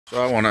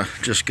So I want to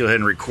just go ahead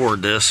and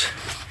record this.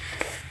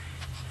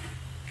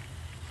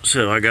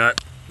 So I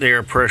got the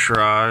air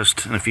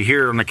pressurized, and if you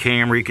hear it on the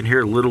camera, you can hear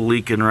a little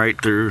leaking right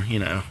through, you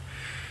know,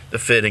 the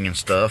fitting and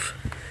stuff.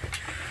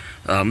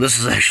 This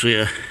is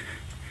actually a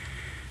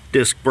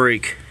disc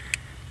brake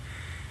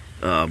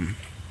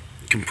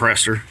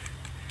compressor,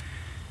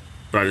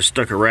 but I just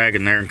stuck a rag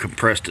in there and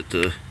compressed it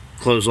to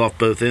close off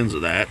both ends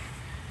of that.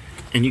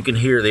 And you can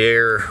hear the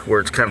air where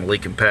it's kind of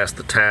leaking past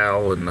the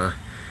towel, and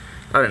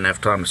I didn't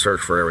have time to search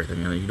for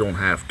everything, and you don't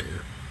have to.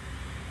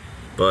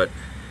 But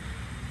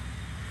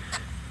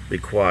be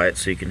quiet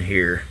so you can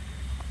hear.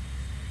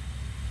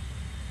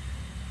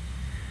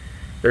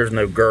 There's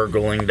no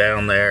gurgling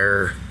down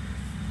there,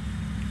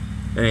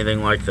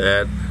 anything like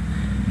that.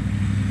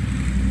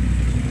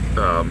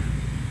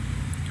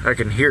 I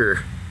can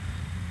hear,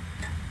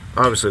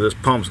 obviously this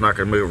pump's not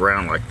going to move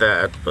around like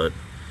that, but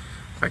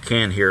I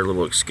can hear a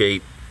little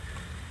escape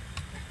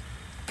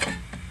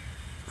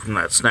from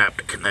that snap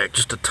to connect,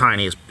 just the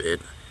tiniest bit.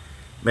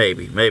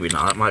 Maybe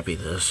not, it might be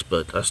this,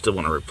 but I still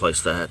want to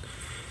replace that.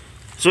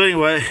 So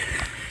anyway,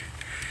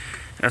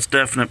 that's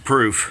definite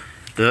proof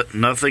that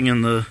nothing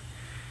in the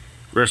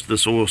rest of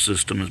this oil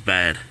system is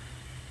bad.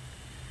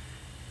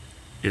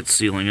 It's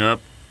sealing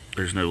up,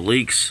 there's no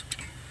leaks.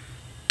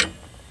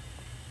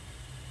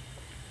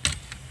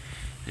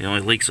 The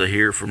only leaks I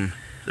hear from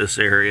this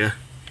area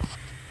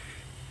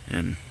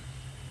and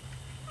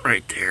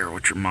right there,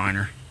 which are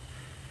minor.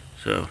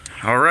 So,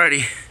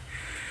 alrighty,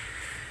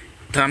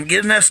 time to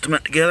get an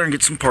estimate together and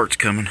get some parts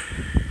coming.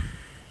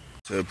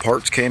 So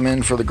parts came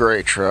in for the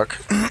gray truck,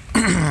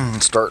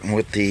 starting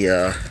with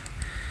the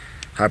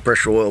high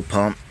pressure oil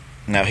pump.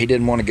 Now he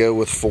didn't want to go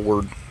with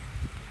Ford.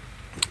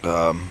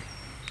 I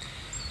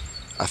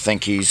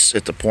think he's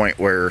at the point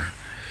where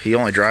he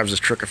only drives his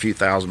truck a few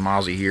thousand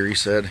miles a year, he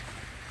said.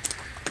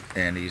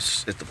 And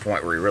he's at the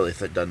point where he really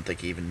doesn't think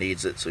he even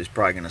needs it, so he's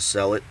probably going to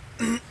sell it.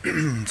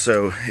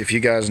 So if you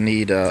guys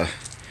need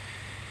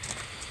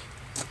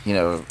you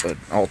know, an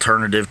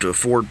alternative to a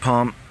Ford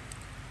pump,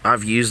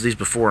 I've used these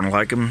before and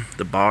like them.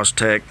 The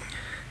Tech.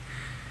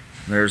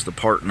 There's the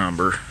part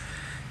number.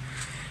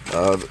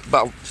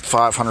 About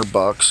 500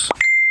 bucks.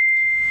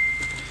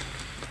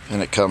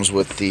 And it comes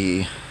with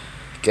the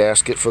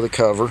gasket for the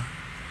cover.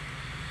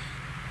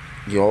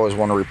 You always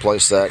want to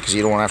replace that because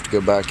you don't want to have to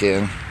go back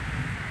in.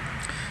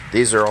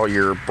 These are all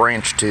your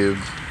branch tube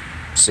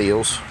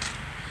seals.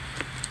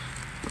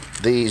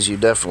 These you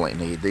definitely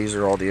need. These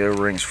are all the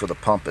O-rings for the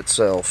pump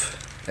itself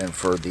and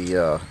for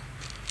the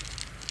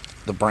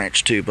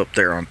branch tube up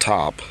there on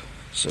top.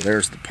 So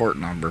there's the part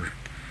number.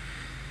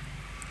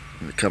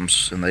 And it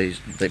comes, and they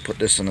put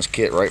this in this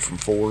kit right from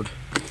Ford.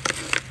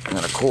 And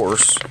then of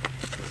course,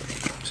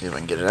 see if I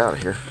can get it out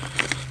of here.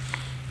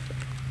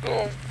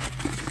 Oh,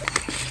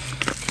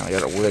 kind of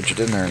got it wedged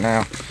in there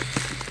now.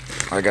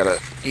 I gotta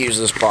use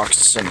this box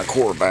to send the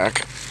core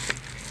back.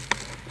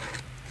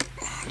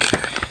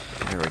 Okay,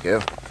 there we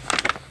go.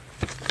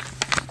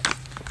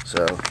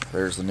 So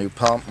there's the new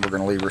pump. We're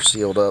gonna leave her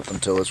sealed up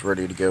until it's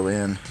ready to go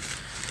in.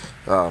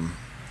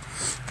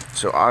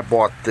 So I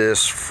bought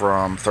this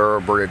from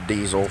Thoroughbred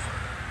Diesel,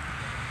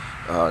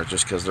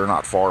 just because they're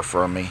not far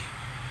from me,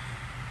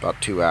 about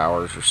 2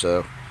 hours or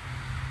so.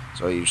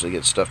 So I usually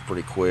get stuff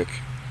pretty quick.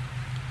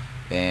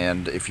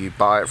 And if you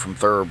buy it from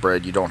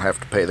Thoroughbred, you don't have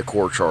to pay the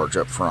core charge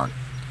up front.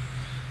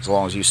 As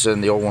long as you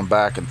send the old one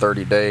back in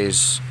 30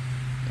 days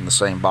in the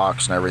same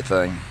box and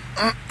everything.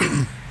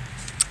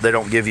 They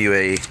don't give you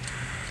a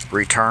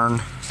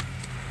return.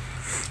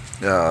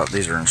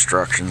 These are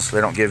instructions.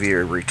 They don't give you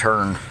a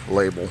return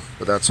label,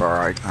 but that's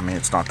alright. I mean,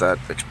 it's not that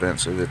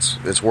expensive.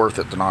 It's worth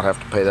it to not have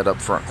to pay that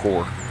upfront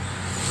core.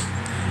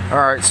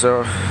 Alright,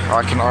 so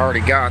I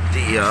already got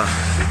the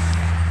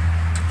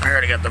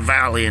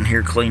valley in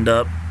here cleaned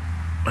up.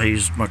 I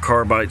used my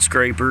carbide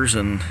scrapers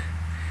and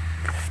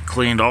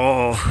cleaned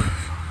all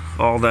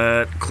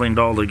that, cleaned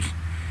all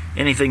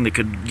anything that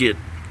could get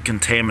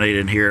contaminated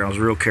in here. I was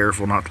real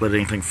careful not to let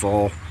anything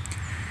fall.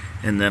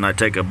 And then I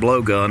take a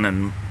blowgun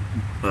and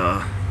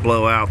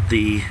blow out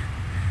the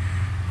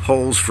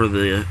holes for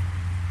the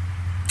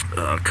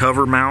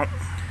cover mount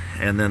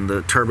and then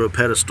the turbo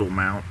pedestal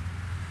mount.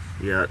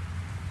 You got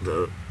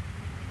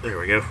there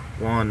we go,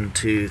 1,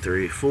 2,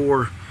 3,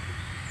 4.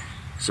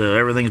 So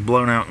everything's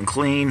blown out and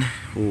clean.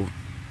 Well,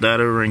 that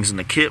O-ring's in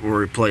the kit, we'll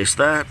replace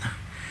that.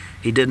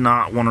 He did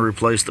not want to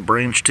replace the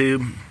branch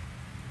tube,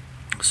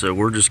 so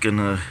we're just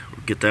gonna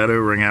get that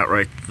O-ring out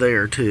right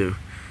there too.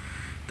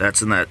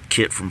 That's in that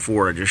kit from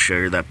Ford I just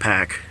showed you, that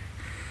pack.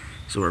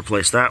 So we'll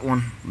replace that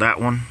one, and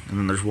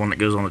then there's one that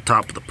goes on the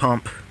top of the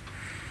pump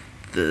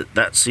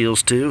that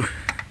seals too.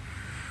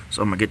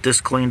 So I'm gonna get this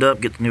cleaned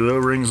up, get the new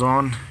O-rings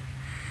on,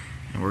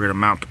 and we're gonna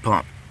mount the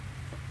pump.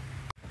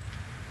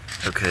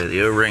 Okay,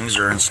 the O-rings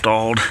are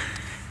installed,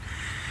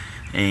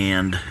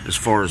 and as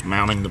far as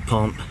mounting the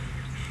pump,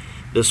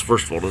 this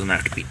first of all doesn't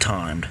have to be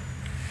timed.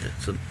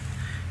 It's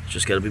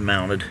just got to be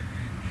mounted.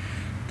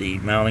 The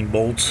mounting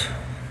bolts,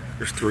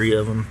 there's 3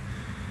 of them.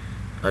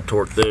 I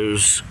torqued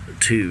those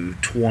to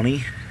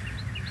 20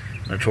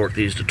 I torque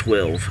these to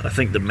 12. I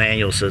think the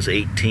manual says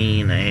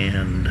 18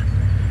 and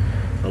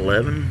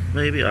 11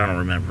 maybe, I don't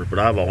remember, but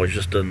I've always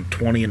just done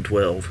 20 and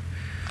 12.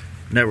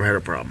 Never had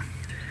a problem.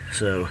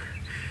 So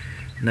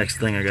next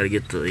thing, I got to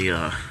get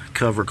the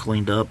cover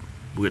cleaned up.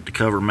 We get the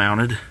cover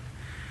mounted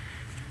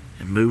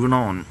and moving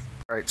on.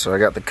 Alright, so I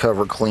got the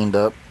cover cleaned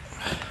up.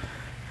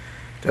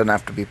 Doesn't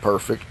have to be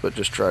perfect, but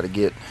just try to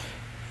get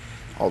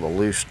all the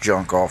loose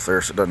junk off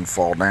there so it doesn't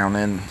fall down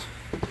in.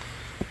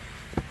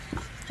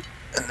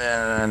 And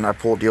then I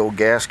pulled the old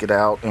gasket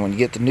out, and when you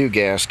get the new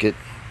gasket,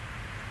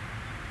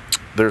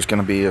 there's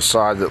going to be a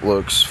side that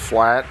looks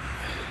flat,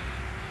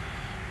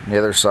 and the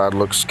other side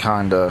looks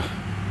kind of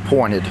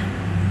pointed.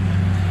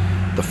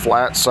 The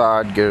flat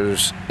side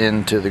goes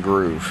into the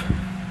groove.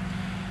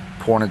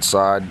 Pointed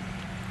side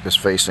is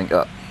facing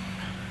up.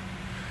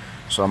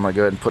 So I'm going to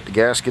go ahead and put the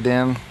gasket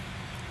in,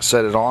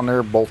 set it on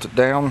there, bolt it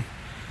down,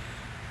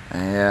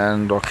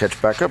 and I'll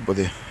catch back up with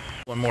you.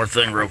 One more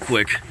thing real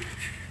quick.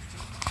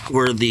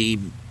 Where the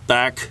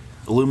back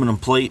aluminum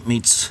plate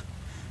meets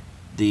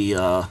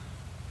the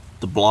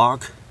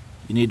block,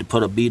 you need to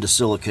put a bead of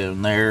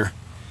silicone there,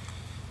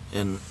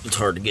 and it's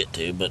hard to get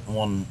to, but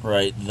one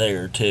right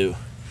there too,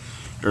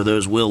 or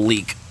those will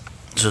leak.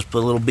 Just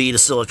put a little bead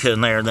of silicone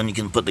there, and then you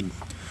can put the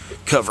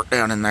cover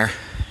down in there.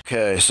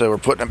 Okay, so we're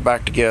putting it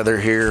back together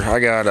here. I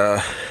got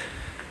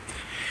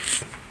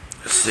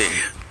let's see,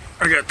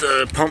 I got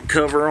the pump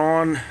cover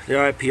on, the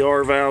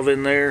IPR valve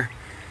in there,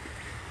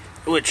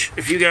 which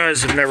if you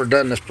guys have never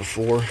done this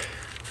before,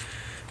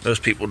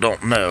 most people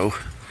don't know,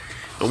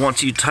 but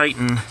once you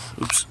tighten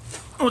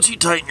your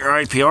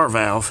IPR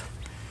valve,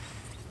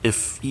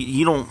 if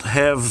you don't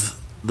have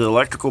the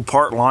electrical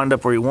part lined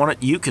up where you want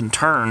it, you can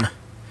turn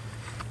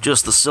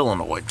just the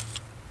solenoid.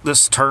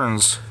 This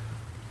turns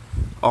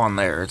on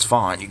there, it's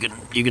fine.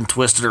 You can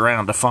twist it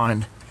around to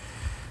find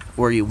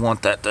where you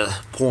want that to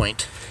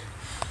point.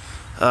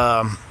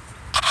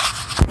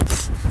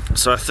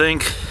 So I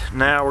think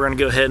now we're going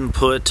to go ahead and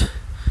put,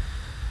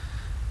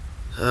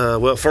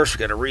 well, first we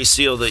got to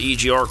reseal the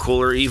EGR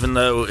cooler. Even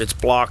though it's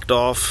blocked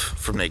off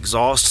from the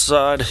exhaust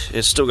side,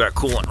 it's still got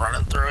coolant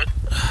running through it.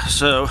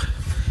 So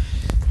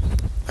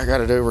I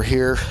got it over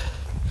here,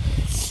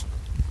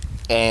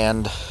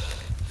 and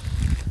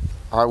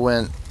I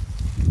went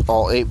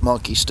all ape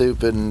monkey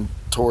stupid and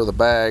tore the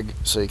bag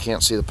so you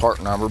can't see the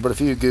part number. But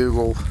if you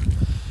Google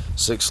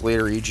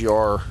 6-liter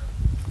EGR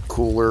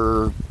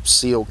cooler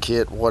seal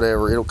kit,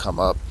 whatever, it'll come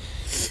up.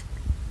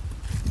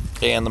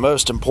 And the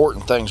most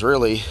important things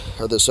really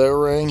are this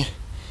O-ring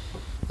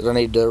that I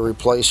need to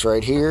replace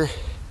right here,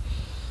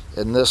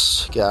 and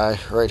this guy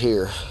right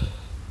here,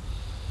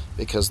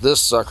 because this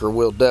sucker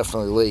will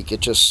definitely leak. It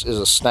just is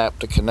a snap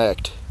to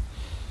connect,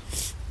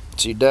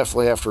 so you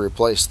definitely have to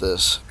replace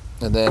this.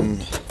 And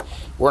then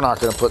we're not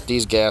going to put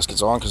these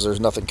gaskets on because there's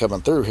nothing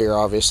coming through here,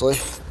 obviously,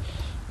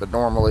 but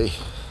normally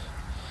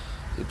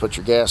you put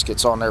your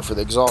gaskets on there for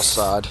the exhaust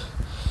side.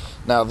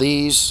 Now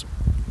these,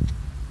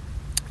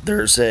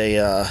 there's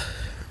a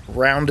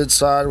rounded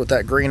side with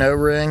that green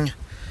O-ring.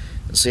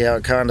 See how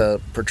it kind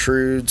of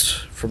protrudes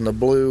from the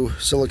blue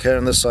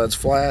silicone. This side's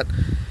flat.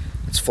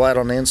 It's flat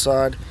on the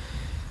inside.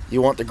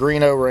 You want the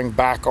green O-ring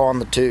back on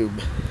the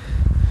tube.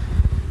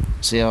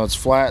 See how it's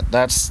flat?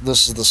 This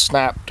is the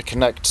snap to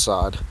connect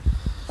side.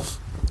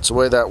 So the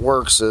way that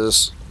works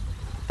is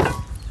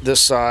this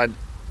side,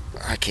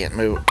 I can't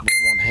move it with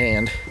one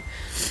hand,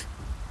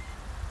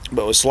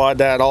 but we slide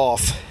that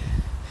off,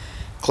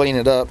 clean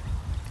it up,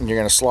 and you're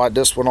going to slide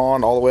this one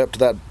on all the way up to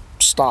that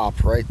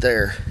stop right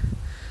there.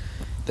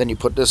 Then you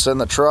put this in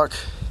the truck,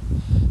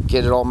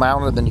 get it all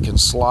mounted, then you can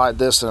slide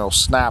this and it'll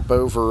snap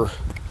over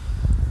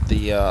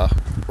the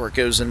where it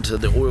goes into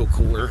the oil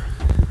cooler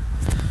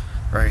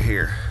right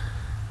here.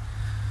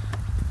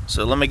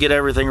 So let me get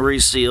everything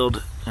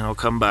resealed and I'll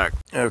come back.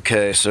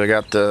 Okay, so I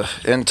got the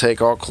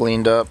intake all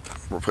cleaned up.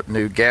 We're putting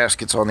new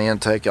gaskets on the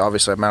intake.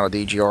 Obviously I mounted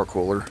the EGR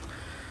cooler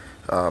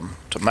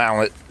to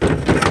mount it.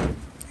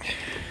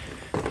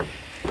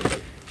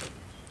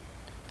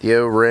 The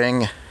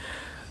O-ring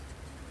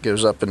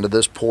goes up into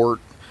this port.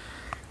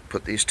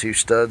 Put these two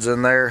studs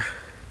in there.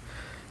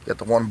 Got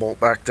the one bolt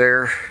back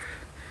there.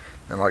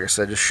 And like I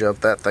said, just shove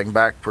that thing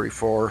back pretty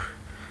far.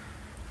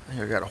 I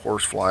think I got a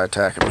horsefly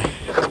attacking me.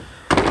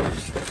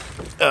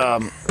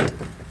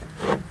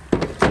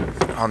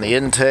 On the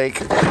intake,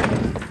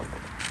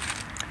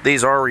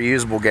 these are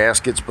reusable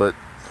gaskets, but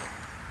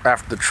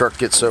after the truck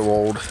gets so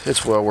old,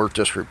 it's well worth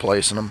just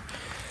replacing them.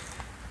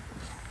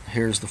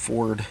 Here's the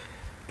Ford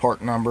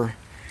part number.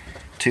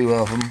 2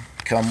 of them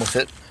come with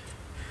it.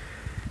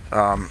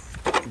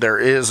 There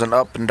is an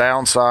up and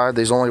down side.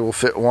 These only will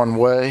fit one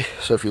way,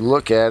 so if you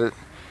look at it,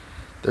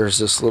 there's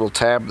this little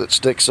tab that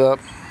sticks up.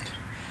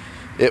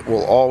 It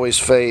will always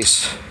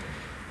face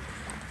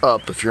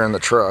up if you're in the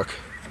truck.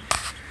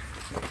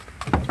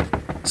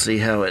 See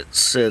how it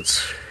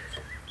sits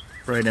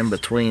right in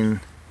between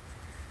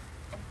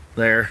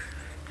there.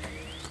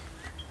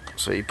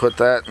 So you put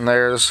that in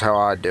there. This is how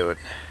I do it.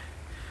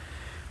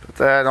 Put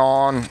that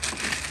on,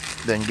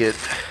 then get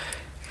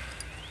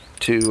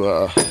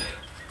to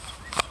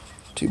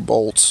 2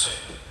 bolts.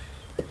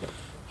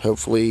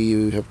 Hopefully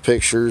you have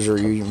pictures or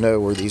you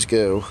know where these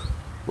go,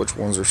 which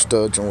ones are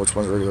studs and which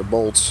ones are regular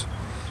bolts.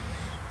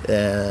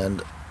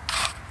 And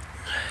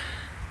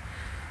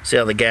see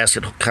how the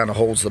gasket kind of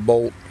holds the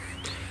bolt.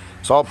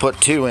 So I'll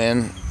put 2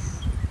 in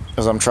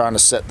as I'm trying to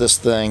set this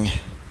thing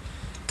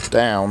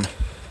down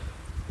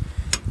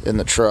in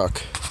the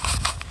truck.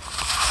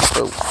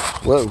 Oh,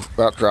 whoa,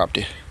 about dropped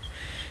you.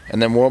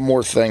 And then one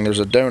more thing, there's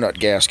a donut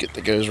gasket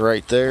that goes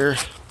right there.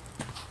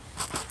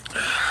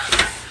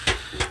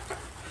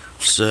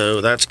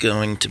 So that's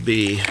going to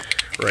be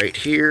right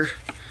here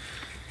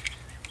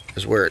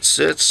is where it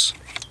sits.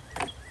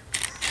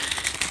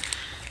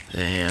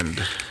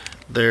 And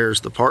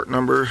there's the part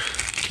number.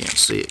 Can't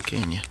see it,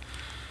 can you?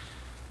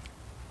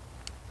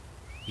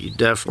 You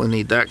definitely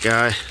need that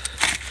guy.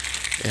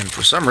 And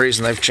for some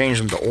reason they've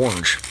changed them to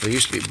orange. They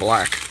used to be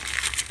black.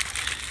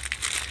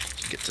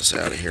 Let's get this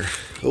out of here.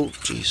 Oh,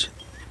 jeez.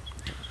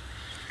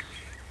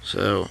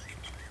 So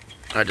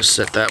I just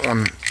set that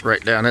one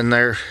right down in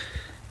there.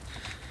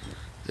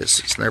 It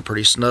sits in there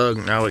pretty snug.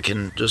 Now we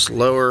can just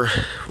we'll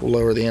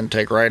lower the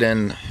intake right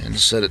in and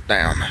set it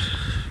down.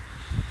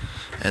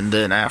 And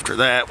then after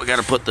that, we got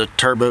to put the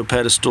turbo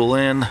pedestal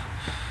in,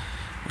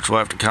 which we'll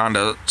have to kind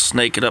of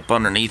snake it up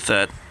underneath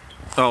that.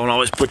 Oh, and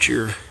always put make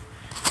sure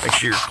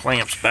your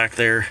clamps back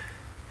there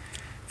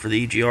for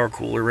the EGR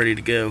cooler ready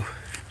to go.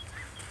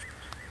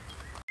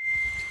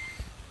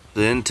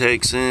 The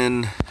intake's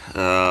in.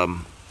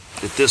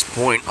 At this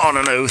point on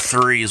an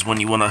 03 is when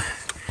you want to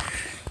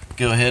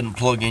go ahead and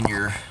plug in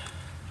your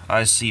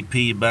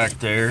ICP back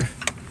there.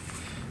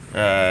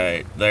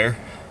 Right there.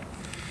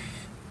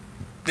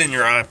 Then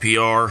your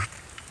IPR.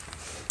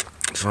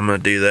 So I'm going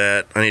to do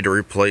that. I need to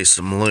replace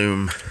some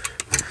loom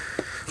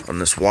on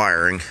this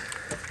wiring.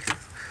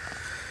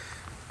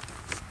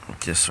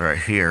 Just right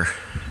here.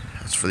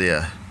 That's for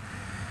the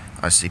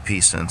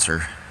ICP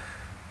sensor.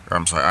 Or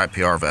I'm sorry,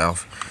 IPR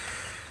valve.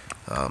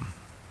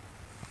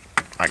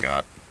 I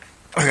got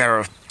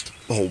a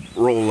whole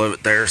roll of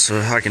it there, so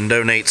I can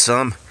donate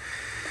some.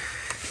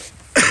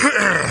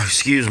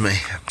 Excuse me,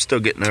 I'm still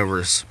getting over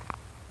this.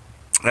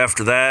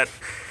 After that,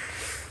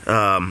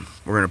 we're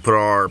going to put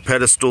our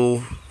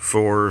pedestal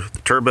for the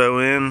turbo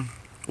in.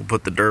 We'll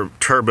put the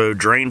turbo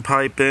drain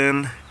pipe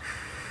in.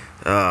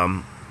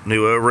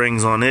 New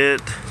O-rings on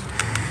it.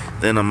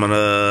 Then I'm going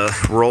to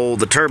roll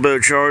the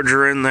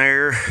turbocharger in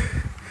there.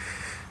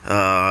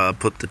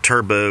 Put the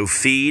turbo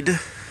feed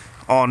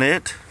on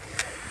it,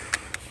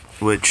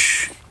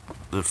 which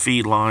the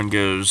feed line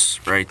goes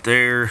right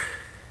there,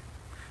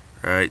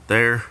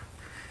 then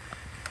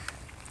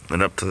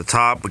up to the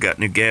top. We got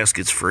new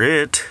gaskets for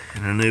it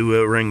and a new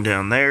O-ring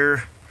down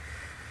there.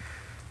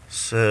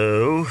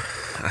 So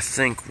I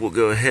think we'll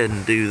go ahead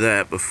and do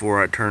that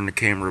before I turn the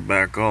camera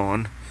back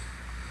on.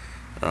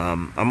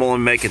 I'm only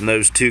making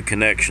those 2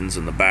 connections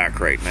in the back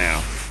right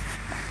now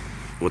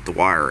with the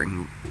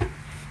wiring.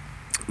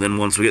 Then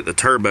once we get the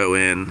turbo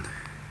in,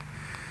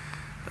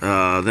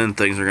 then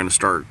things are going to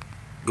start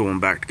going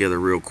back together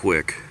real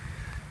quick.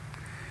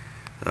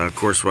 Of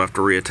course, we'll have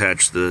to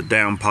reattach the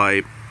down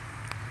pipe.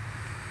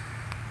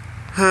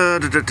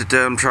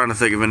 I'm trying to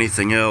think of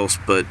anything else,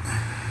 but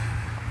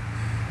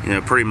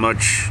pretty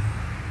much,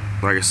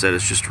 like I said,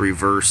 it's just a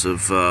reverse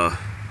of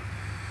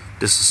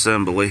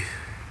disassembly.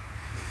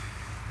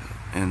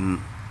 And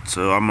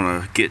so I'm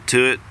gonna get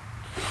to it,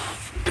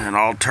 and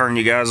I'll turn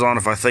you guys on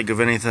if I think of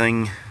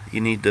anything I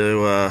need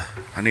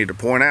to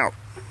point out.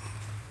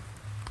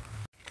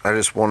 I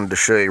just wanted to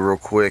show you real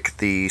quick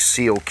the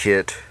seal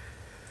kit.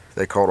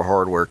 They call it a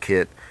hardware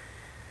kit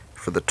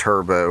for the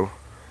turbo.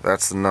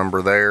 That's the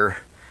number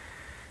there.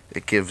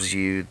 It gives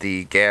you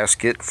the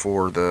gasket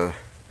for the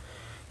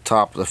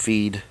top of the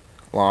feed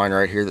line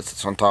right here that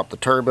sits on top of the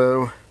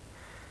turbo.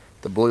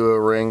 The blue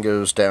O-ring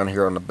goes down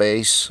here on the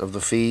base of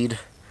the feed,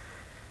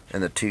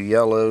 and the 2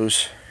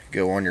 yellows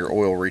go on your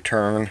oil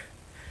return.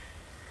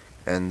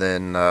 And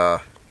then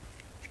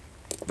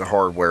the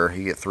hardware,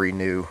 you get 3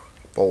 new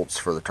bolts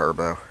for the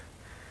turbo.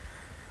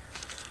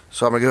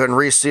 So I'm gonna go ahead and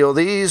reseal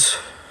these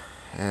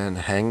and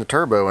hang the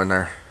turbo in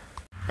there.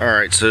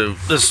 Alright, so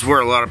this is where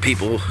a lot of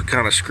people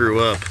kind of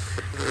screw up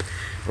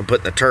when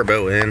putting the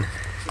turbo in.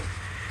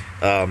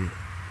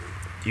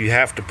 You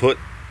have to put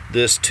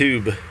this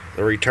tube,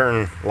 the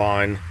return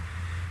line,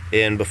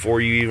 in before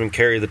you even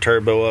carry the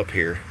turbo up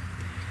here.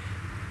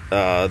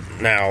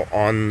 Now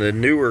on the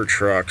newer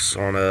trucks,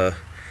 on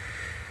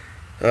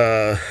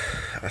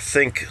I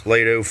think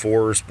late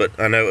 04s, but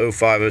I know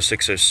 05,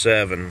 06,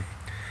 07,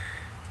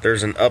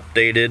 there's an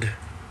updated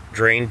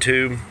drain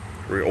tube,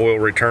 oil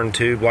return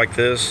tube like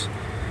this.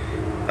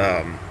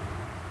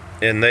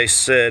 And they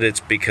said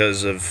it's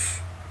because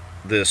of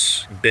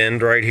this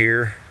bend right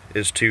here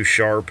is too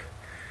sharp.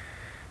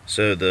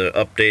 So the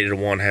updated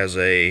one has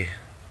a,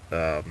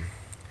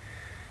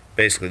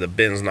 basically the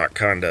bend's not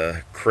kind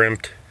of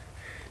crimped.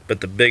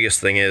 But the biggest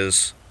thing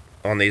is,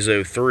 on these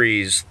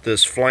 03s,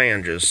 this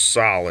flange is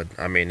solid.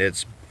 I mean,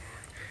 it's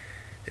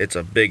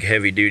a big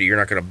heavy duty. You're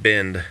not going to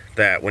bend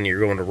that when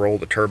you're going to roll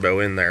the turbo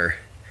in there.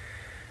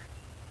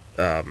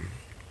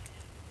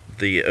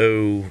 the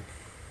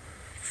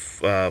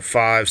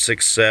 05,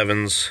 6,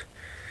 7s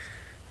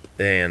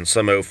and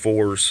some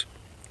 04s,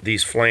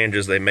 these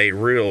flanges they made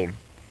real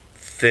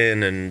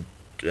thin and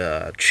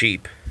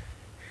cheap,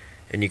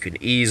 and you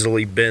can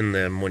easily bend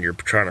them when you're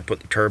trying to put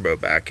the turbo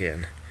back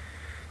in.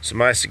 So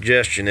my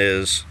suggestion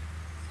is,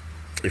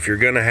 if you're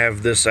going to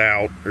have this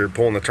out, or you're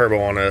pulling the turbo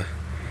on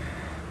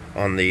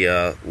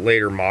the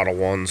later model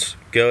ones,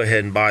 go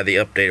ahead and buy the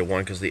updated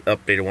one, because the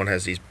updated one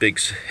has these big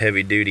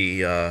heavy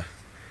duty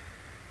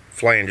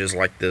flanges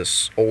like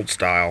this old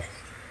style.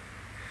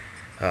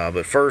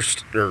 But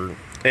first, or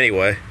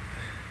anyway,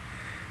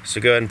 so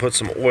go ahead and put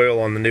some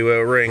oil on the new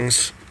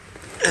O-rings,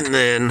 and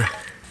then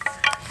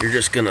you're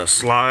just gonna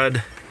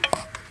slide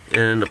it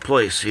into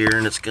place here,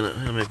 and it's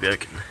gonna, maybe I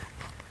can,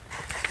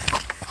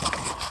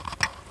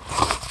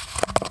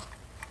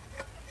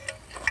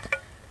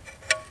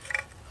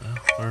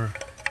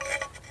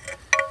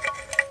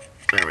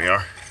 there we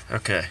are.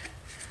 Okay,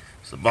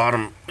 so the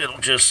bottom, it'll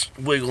just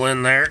wiggle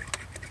in there.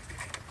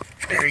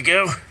 There you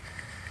go.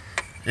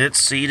 It's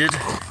seated.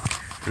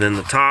 And then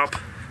the top,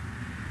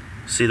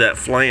 see that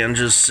flange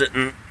is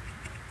sitting,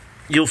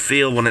 you'll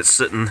feel when it's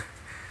sitting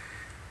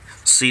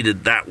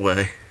seated that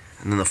way.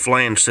 And then the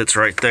flange sits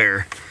right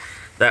there.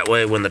 That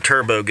way when the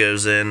turbo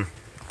goes in,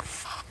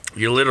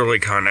 you literally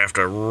kind of have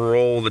to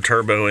roll the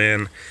turbo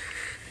in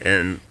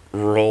and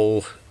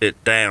roll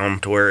it down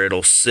to where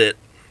it'll sit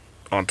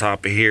on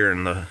top of here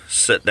and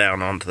sit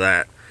down onto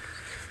that.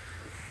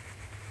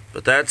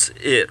 But that's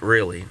it,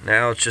 really.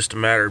 Now it's just a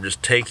matter of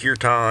just take your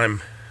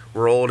time,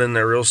 roll it in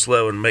there real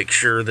slow, and make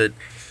sure that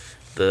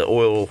the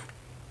oil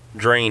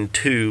drain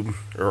tube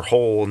or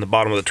hole in the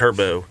bottom of the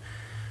turbo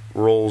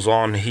rolls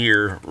on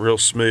here real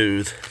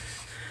smooth.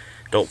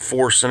 Don't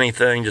force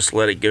anything, just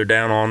let it go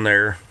down on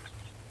there.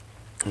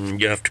 And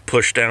you have to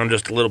push down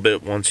just a little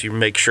bit once you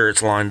make sure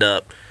it's lined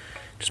up.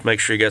 Just make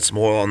sure you got some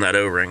oil on that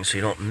O-ring so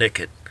you don't nick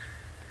it.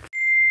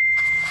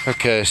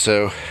 Okay,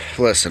 so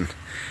listen.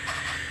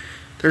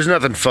 There's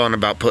nothing fun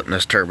about putting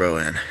this turbo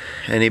in.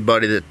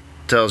 Anybody that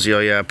tells you, oh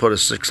yeah, I put a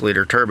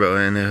 6-liter turbo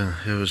in,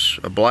 it was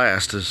a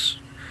blast, is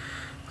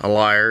a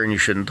liar, and you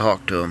shouldn't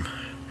talk to them.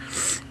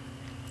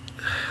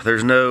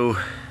 There's no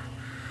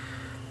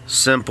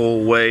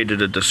simple way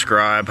to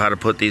describe how to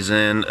put these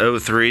in.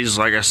 03s,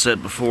 like I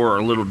said before, are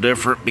a little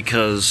different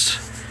because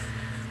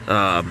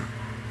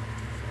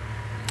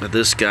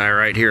this guy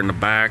right here in the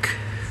back.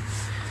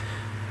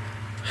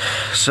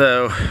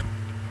 So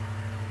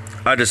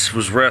I just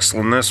was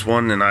wrestling this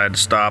one, and I had to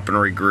stop and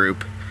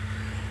regroup.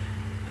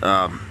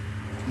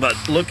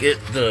 But look at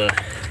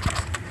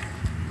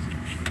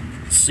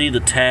see the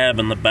tab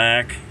in the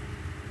back,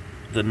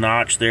 the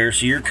notch there.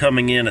 So you're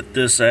coming in at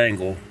this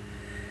angle,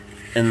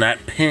 and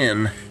that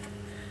pin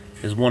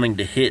is wanting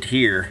to hit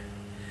here.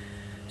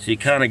 So you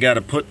kind of got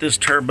to put this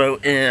turbo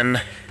in.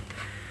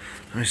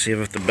 Let me see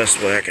if the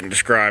best way I can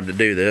describe to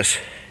do this.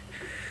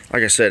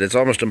 Like I said, it's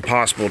almost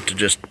impossible to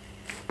just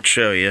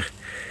show you.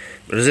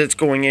 But as it's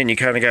going in, you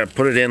kind of got to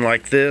put it in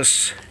like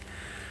this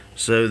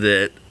so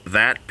that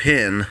that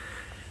pin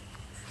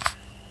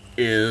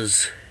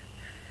is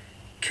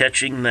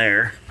catching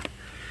there.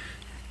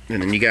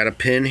 And then you got a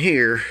pin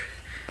here.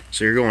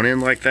 So you're going in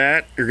like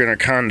that. You're going to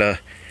kind of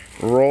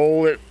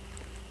roll it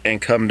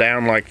and come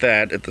down like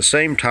that. At the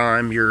same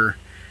time, you're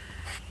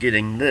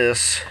getting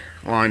this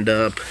lined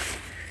up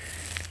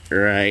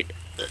right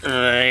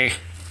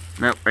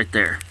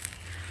there.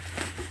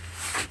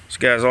 So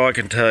guys, all I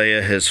can tell you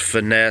is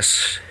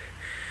finesse,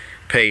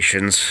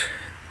 patience.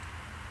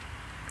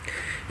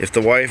 If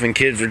the wife and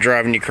kids are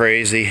driving you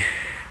crazy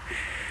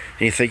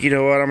and you think, you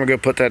know what, I'm gonna go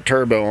put that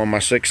turbo on my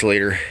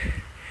 6-liter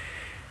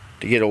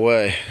to get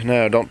away,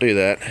 no, don't do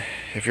that.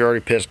 If you're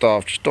already pissed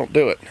off, just don't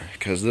do it,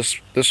 because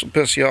this will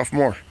piss you off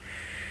more.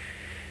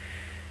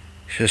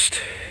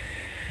 Just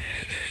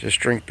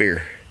drink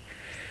beer.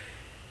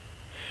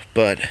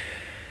 But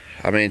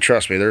I mean,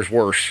 trust me, there's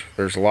worse.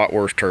 There's a lot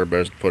worse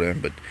turbos to put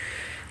in, but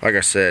like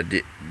I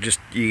said,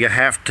 you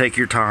have to take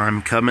your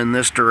time, come in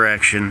this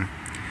direction,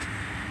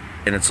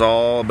 and it's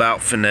all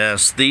about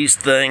finesse. These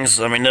things,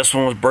 I mean, this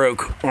one was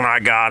broke when I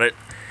got it.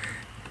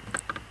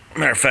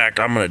 Matter of fact,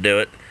 I'm going to do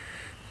it.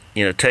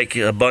 You know, take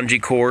a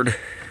bungee cord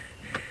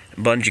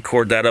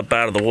that up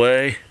out of the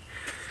way.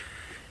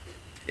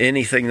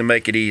 Anything to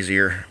make it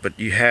easier, but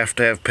you have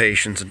to have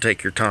patience and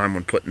take your time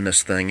when putting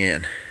this thing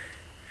in.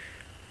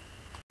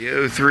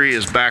 The 03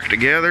 is back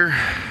together.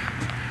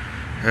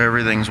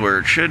 Everything's where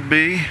it should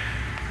be.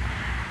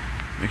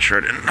 Make sure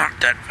I didn't knock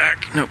that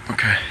back. Nope,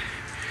 okay.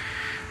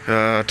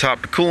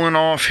 Top the coolant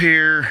off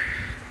here.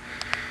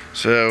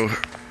 So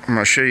I'm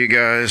gonna show you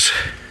guys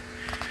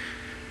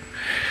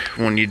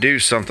when you do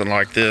something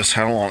like this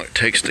how long it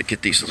takes to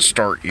get these to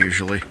start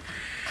usually.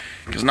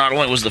 Because not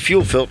only was the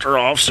fuel filter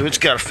off, so it's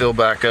got to fill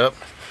back up.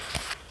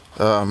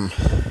 Well,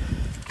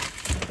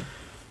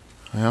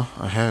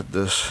 I had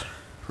this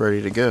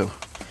ready to go,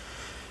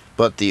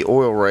 but the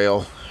oil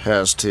rail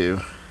has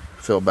to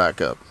fill back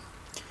up,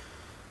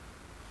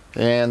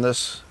 and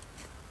this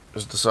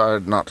has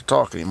decided not to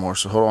talk anymore.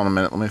 So hold on a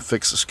minute, let me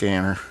fix the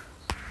scanner.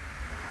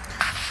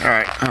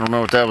 Alright, I don't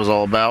know what that was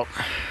all about.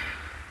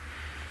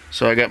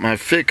 So I got my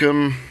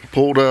Thickum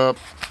pulled up.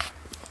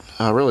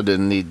 I really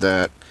didn't need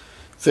that.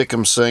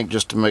 Thickum sync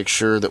just to make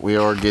sure that we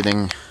are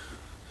getting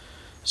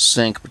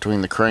sync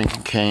between the crank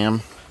and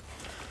cam.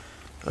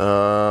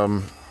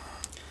 That's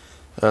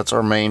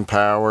our main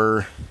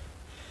power.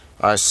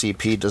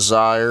 ICP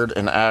desired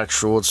and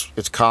actual.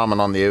 It's common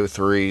on the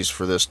 03s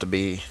for this to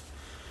be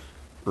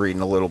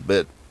reading a little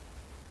bit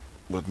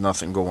with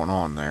nothing going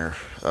on there.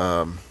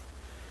 And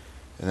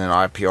then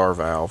IPR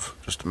valve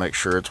just to make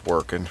sure it's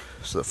working.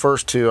 So the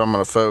first two I'm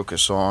going to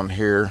focus on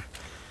here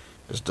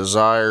is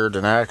desired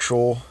and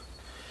actual.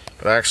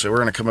 But actually we're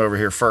going to come over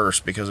here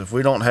first, because if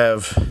we don't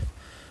have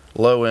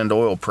low end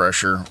oil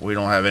pressure, we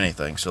don't have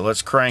anything. So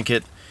let's crank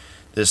it.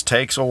 This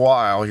takes a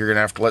while. You're going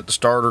to have to let the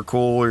starter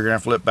cool. You're going to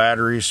have to let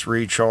batteries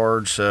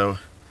recharge. So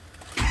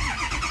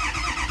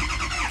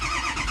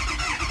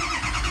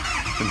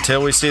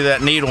until we see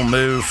that needle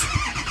move,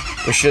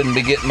 we shouldn't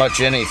be getting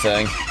much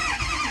anything.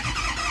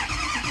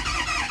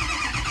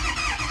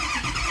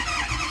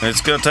 It's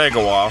going to take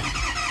a while.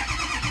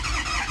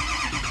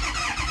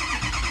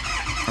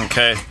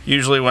 Okay,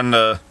 usually when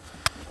the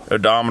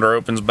odometer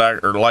opens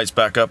back or lights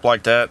back up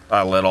like that,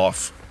 I let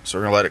off. So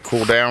we're going to let it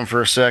cool down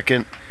for a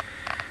second.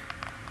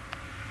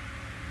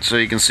 So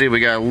you can see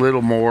we got a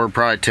little more,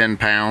 probably 10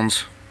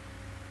 pounds.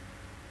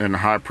 And the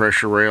high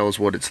pressure rail is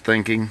what it's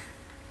thinking.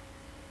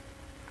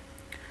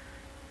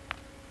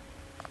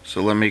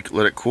 So let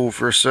it cool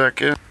for a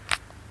second.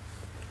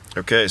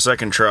 Okay,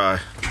 second try.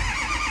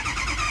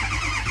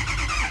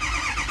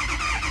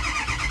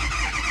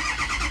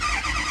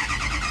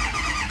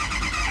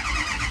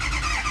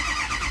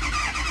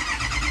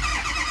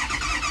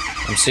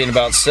 I'm seeing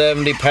about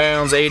 70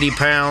 pounds, 80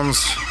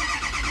 pounds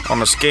on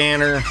the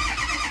scanner.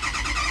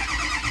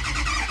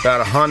 About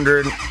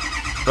 100.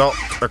 Oh,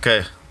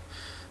 okay.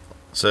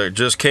 So it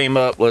just came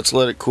up. Let's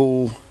let it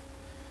cool.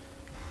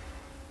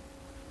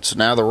 So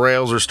now the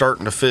rails are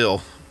starting to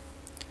fill.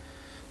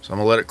 So I'm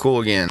going to let it cool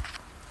again.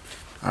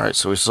 Alright,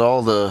 so we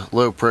saw the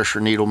low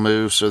pressure needle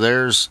move. So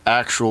there's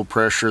actual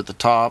pressure at the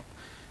top.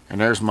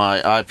 And there's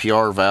my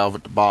IPR valve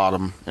at the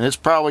bottom. And it's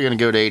probably going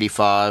to go to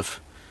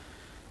 85.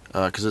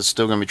 Because it's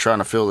still going to be trying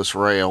to fill this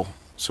rail.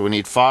 So we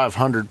need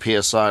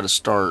 500 psi to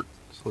start.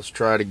 So let's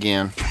try it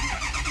again.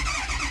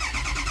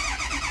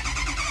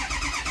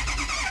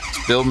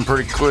 It's building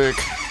pretty quick.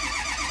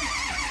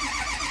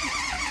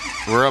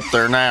 We're up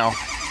there now.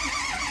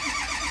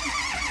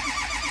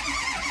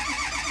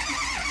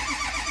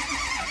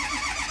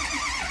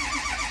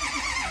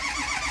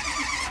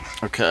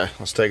 Okay,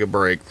 let's take a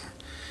break.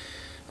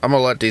 I'm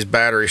going to let these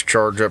batteries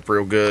charge up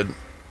real good.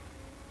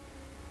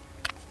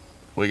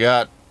 We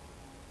got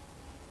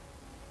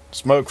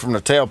smoke from the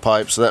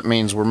tailpipe, so that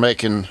means we're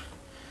making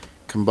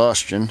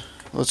combustion.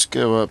 Let's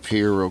go up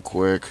here real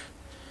quick.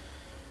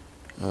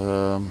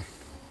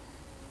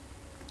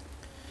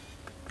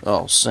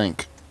 Oh,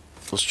 sync.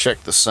 Let's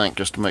check the sync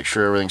just to make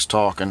sure everything's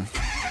talking.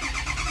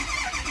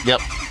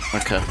 Yep.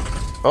 Okay.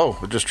 Oh,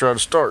 it just tried to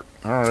start.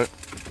 Alright.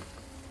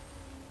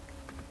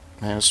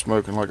 Man, it's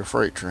smoking like a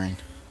freight train.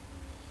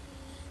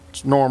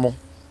 It's normal.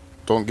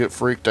 Don't get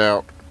freaked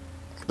out.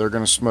 They're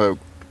gonna smoke.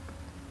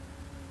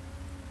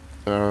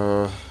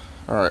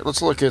 Alright,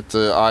 let's look at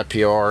the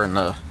IPR and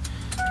let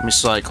me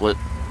cycle it.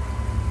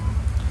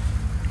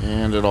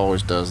 And it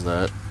always does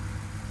that.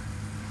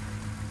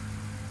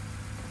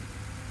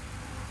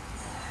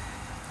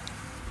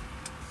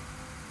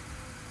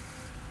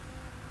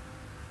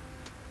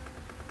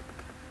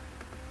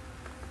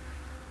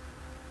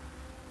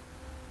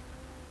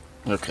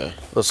 Okay,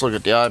 let's look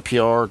at the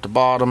IPR at the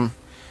bottom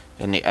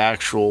and the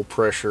actual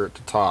pressure at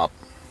the top.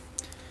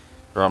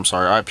 Or I'm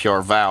sorry,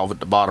 IPR valve at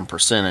the bottom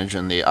percentage,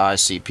 and the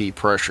ICP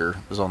pressure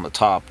is on the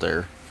top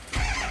there.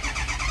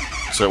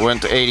 So it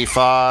went to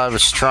 85,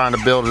 it's trying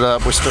to build it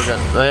up. We still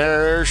got,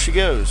 there she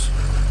goes.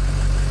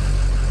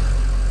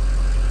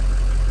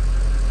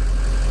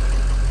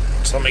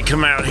 So let me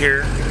come out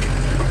here.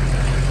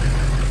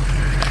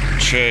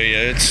 Show you,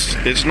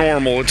 it's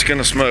normal, it's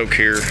gonna smoke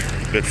here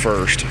at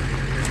first.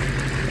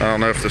 I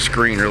don't know if the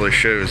screen really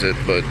shows it,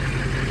 but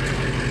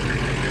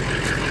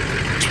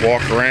let's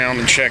walk around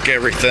and check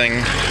everything.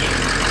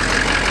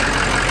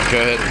 Go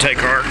ahead and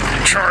take our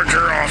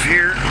charger off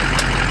here.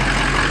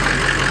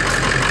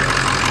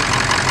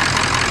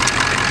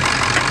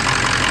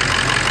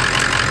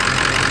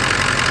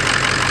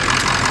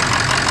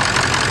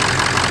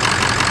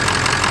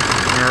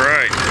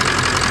 Alright.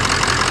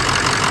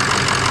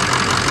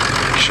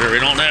 Make sure we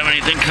don't have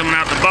anything coming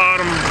out the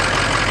bottom.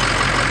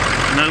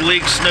 No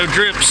leaks, no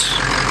drips.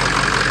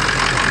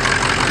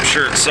 I'm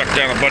sure it sucked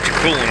down a bunch of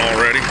coolant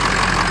already.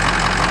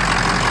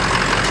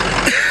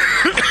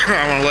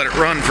 I'm going to let it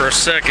run for a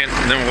second,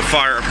 and then we'll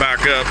fire it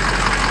back up.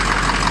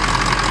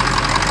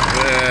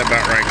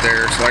 About right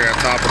there, so I got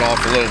to top it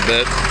off a little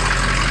bit.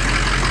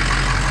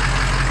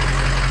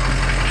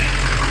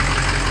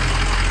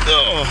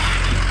 Oh.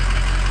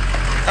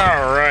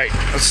 Alright,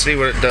 let's see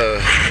what it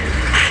does.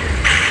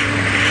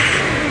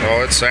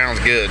 Oh, it sounds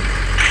good.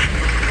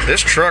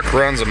 This truck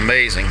runs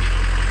amazing.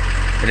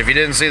 And if you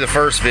didn't see the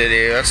first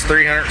video, that's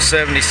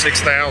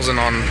 376,000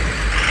 on,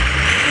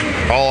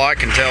 all I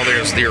can tell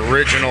there's the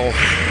original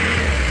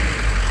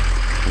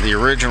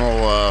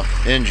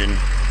engine.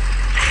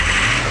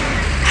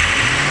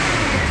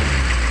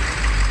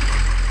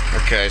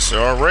 Okay,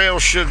 so our rail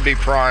should be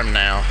primed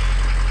now.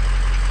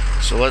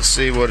 So let's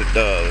see what it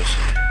does.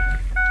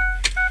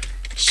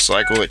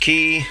 Cycle the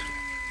key,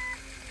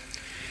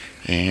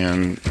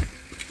 and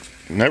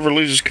never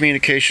loses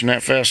communication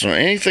that fast on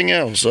anything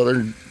else other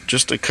than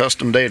just a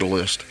custom data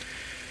list.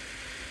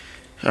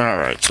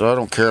 Alright, so I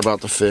don't care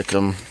about the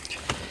FICM.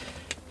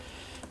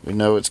 We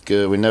know it's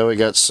good. We know we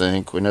got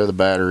sync. We know the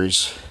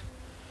battery's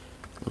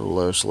a little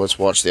low, so let's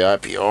watch the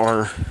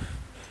IPR.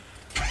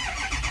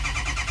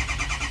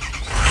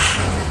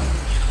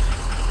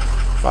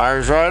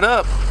 Fires right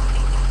up.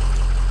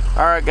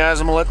 Alright guys,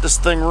 I'm going to let this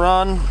thing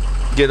run,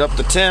 get up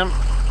to temp,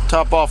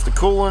 top off the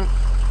coolant,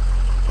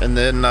 and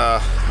then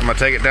I'm going to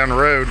take it down the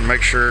road and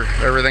make sure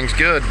everything's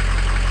good.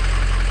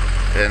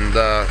 And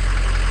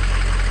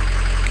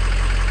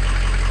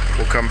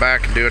we'll come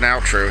back and do an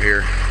outro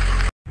here.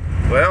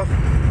 Well,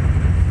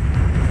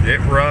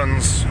 it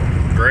runs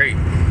great.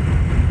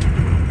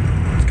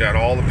 It's got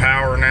all the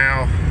power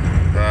now.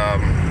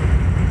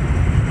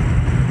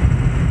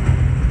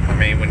 I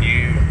mean,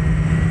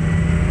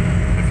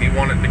 if you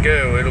want it to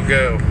go, it'll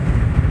go.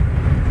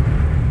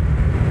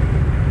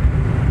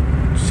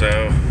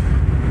 So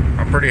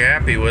I'm pretty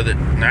happy with it.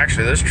 And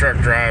actually, this truck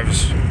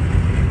drives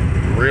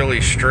really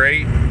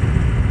straight.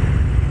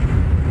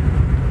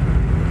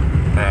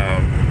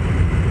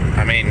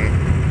 I mean,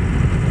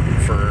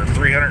 for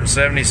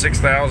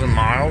 376,000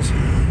 miles,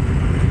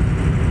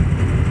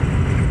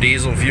 if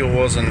diesel fuel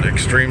wasn't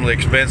extremely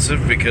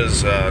expensive,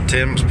 because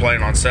Tim's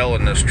planning on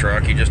selling this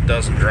truck. He just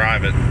doesn't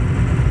drive it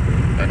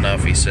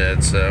enough, he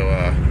said. So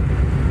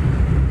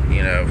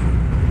you know,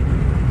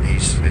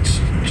 it's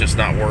just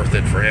not worth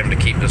it for him to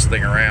keep this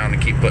thing around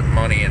and keep putting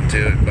money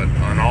into it. But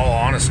in all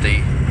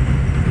honesty,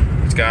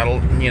 it's got,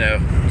 you know,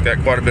 it's got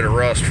quite a bit of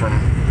rust from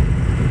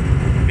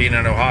being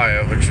in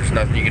Ohio, which there's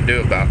nothing you can do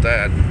about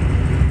that.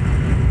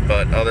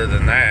 But other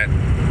than that,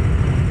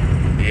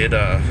 it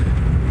I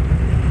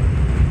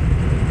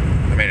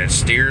mean, it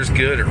steers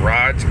good, it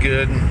rides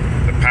good,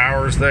 the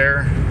power's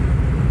there.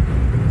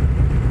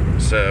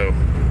 So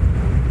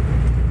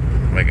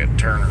make a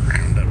turn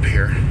around up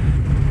here.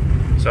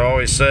 So I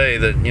always say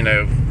that, you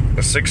know,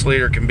 a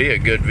 6-liter can be a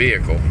good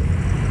vehicle,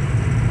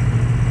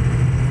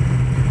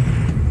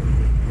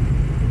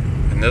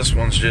 and this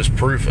one's just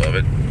proof of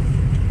it.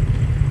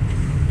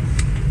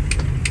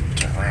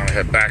 Turn around and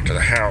head back to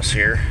the house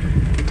here.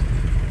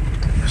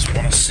 Just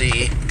want to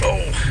see.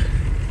 Oh,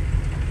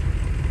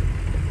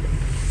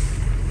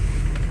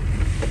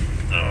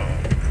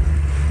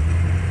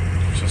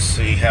 just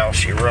see how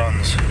she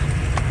runs.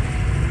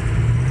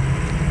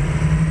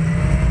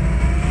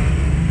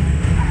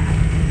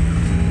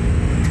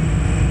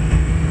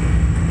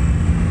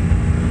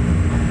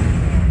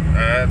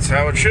 That's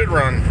how it should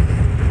run.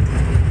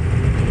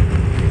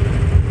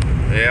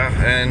 Yeah,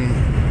 and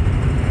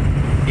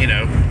you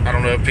know, I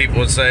don't know if people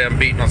would say I'm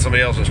beating on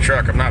somebody else's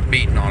truck. I'm not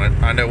beating on it.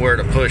 I know where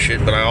to push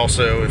it, but I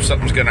also, if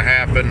something's going to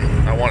happen,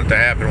 I want it to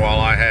happen while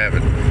I have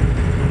it.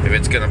 If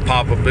it's going to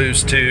pop a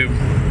boost tube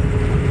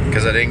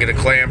because I didn't get a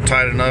clamp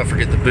tight enough, or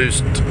get the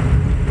boost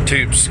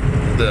tubes,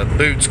 the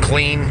boots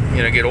clean,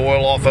 you know, get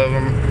oil off of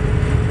them.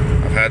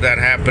 I've had that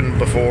happen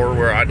before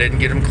where I didn't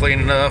get them clean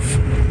enough,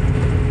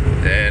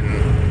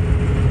 and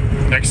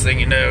next thing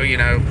you know,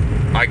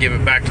 I give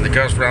it back to the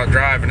customer out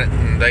driving it,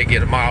 and they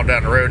get a mile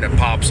down the road and it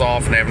pops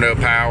off and they have no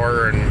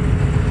power, and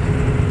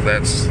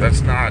that's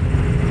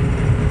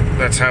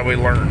how we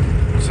learn.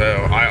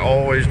 So I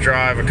always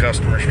drive a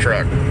customer's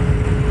truck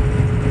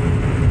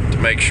to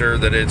make sure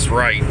that it's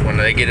right. When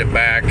they get it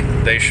back,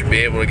 they should be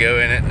able to go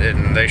in it,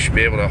 and they should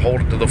be able to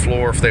hold it to the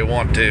floor if they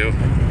want to.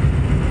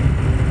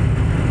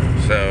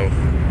 So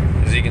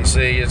as you can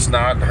see, it's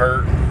not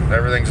hurt.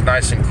 Everything's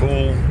nice and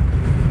cool.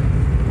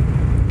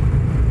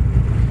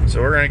 So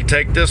we're going to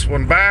take this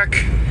one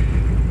back,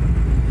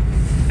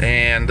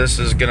 and this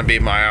is going to be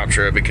my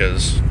outro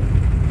because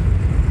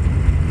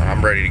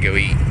I'm ready to go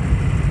eat.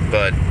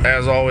 But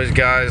as always,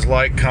 guys,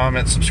 like,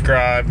 comment,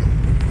 subscribe.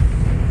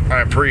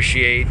 I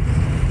appreciate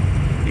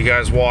you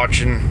guys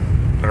watching.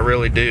 I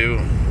really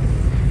do.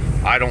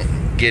 I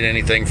don't get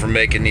anything from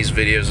making these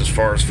videos as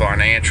far as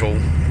financial.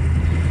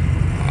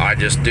 I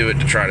just do it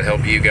to try to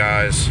help you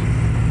guys.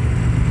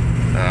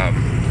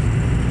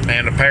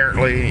 And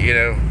apparently, you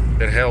know,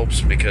 it helps,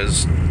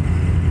 because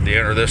the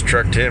owner of this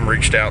truck, Tim,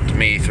 reached out to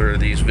me through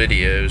these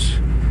videos,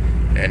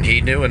 and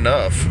he knew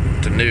enough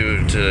to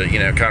you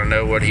know, kind of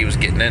know what he was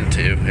getting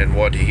into, and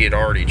what he had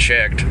already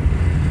checked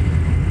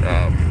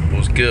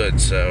was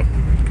good. So,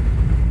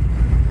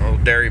 little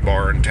dairy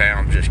bar in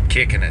town, just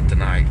kicking it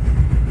tonight.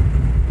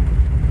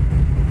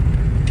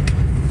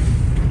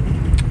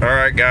 All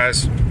right,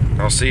 guys,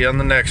 I'll see you on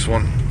the next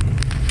one.